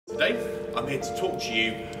today I'm here to talk to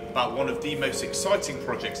you about one of the most exciting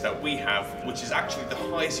projects that we have, which is actually the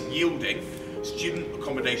highest yielding student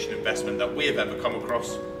accommodation investment that we have ever come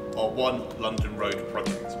across, our One London Road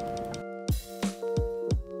project.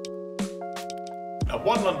 Now,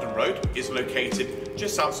 One London Road is located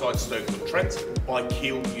just outside Stoke-on-Trent by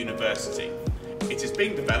Keele University. It is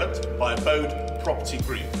being developed by Abode Property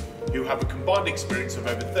Group, who have a combined experience of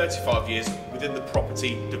over 35 years within the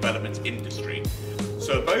property development industry.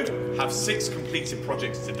 So Abode have 6 completed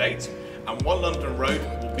projects to date, and One London Road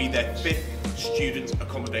will be their 5th student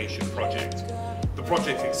accommodation project. The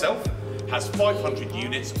project itself has 500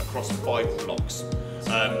 units across 5 blocks,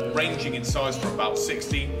 ranging in size from about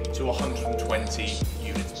 60 to 120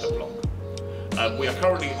 units per block. We are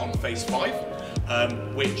currently on phase 5,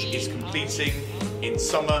 which is completing in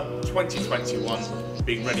summer 2021,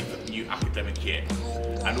 being ready for the new academic year.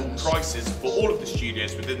 And all prices for all of the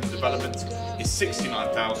studios within the development is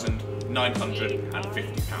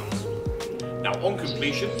 £69,950. Now, on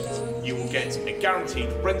completion, you will get a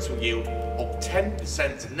guaranteed rental yield of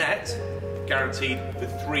 10% net, guaranteed for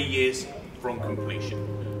 3 years from completion.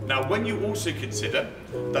 Now, when you also consider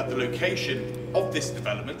that the location of this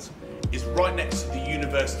development is right next to the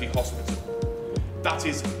university hospital, that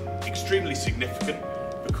is extremely significant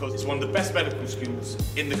because it's one of the best medical schools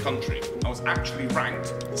in the country. I was actually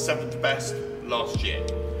ranked the 7th best last year.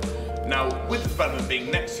 Now, with the development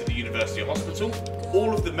being next to the university hospital,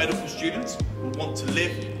 all of the medical students will want to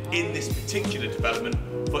live in this particular development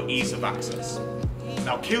for ease of access.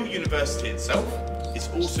 Now, Keele University itself is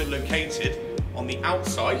also located on the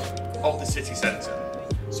outside of the city centre.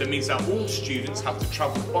 So it means that all students have to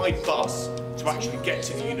travel by bus to actually get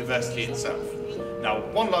to the university itself. Now,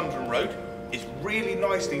 One London Road is really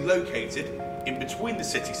nicely located in between the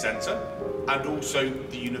city centre and also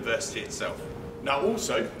the university itself. Now,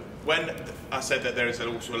 also, when I said that there is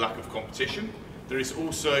also a lack of competition, there is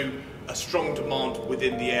also a strong demand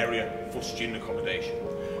within the area for student accommodation.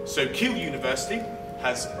 So Keele University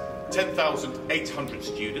has 10,800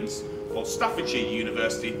 students, while Staffordshire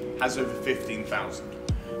University has over 15,000.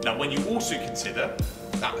 Now, when you also consider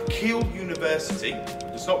that Keele University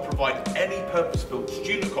does not provide any purpose-built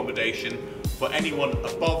student accommodation for anyone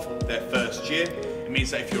above their first year, it means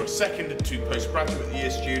that if you're a second to postgraduate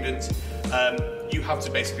year student, you have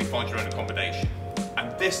to basically find your own accommodation.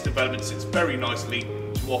 And this development sits very nicely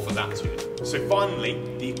to offer that to you. So finally,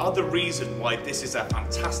 the other reason why this is a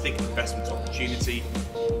fantastic investment opportunity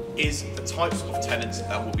is the types of tenants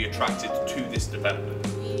that will be attracted to this development.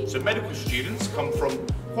 So medical students come from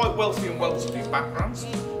quite wealthy and well-to-do backgrounds,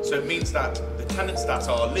 so it means that the tenants that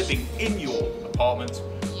are living in your apartment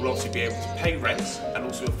will obviously be able to pay rents and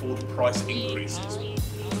also afford price increases.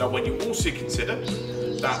 Now, when you also consider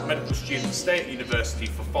that medical students stay at university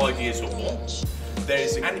for 5 years or more, there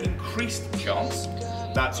is an increased chance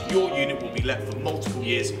that your unit will be let for multiple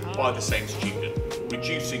years by the same student,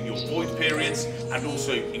 reducing your void periods and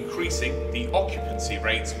also increasing the occupancy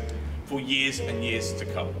rate for years and years to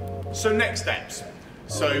come. So next steps.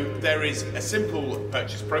 So there is a simple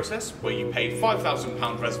purchase process where you pay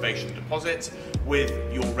 £5,000 reservation deposit with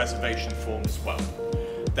your reservation form as well.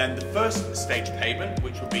 Then the first stage payment,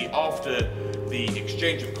 which will be after the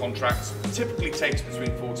exchange of contracts, typically takes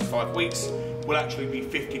between 4 to 5 weeks, will actually be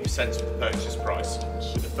 50% of the purchase price,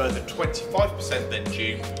 with a further 25% then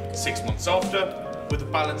due 6 months after, with the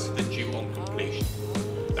balance then due on completion.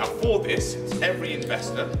 Now, for this, every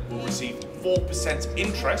investor will receive 4%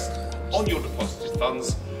 interest on your deposited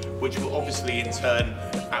funds, which will obviously in turn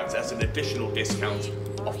act as an additional discount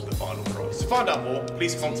off the final price. To find out more,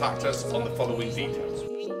 please contact us on the following details.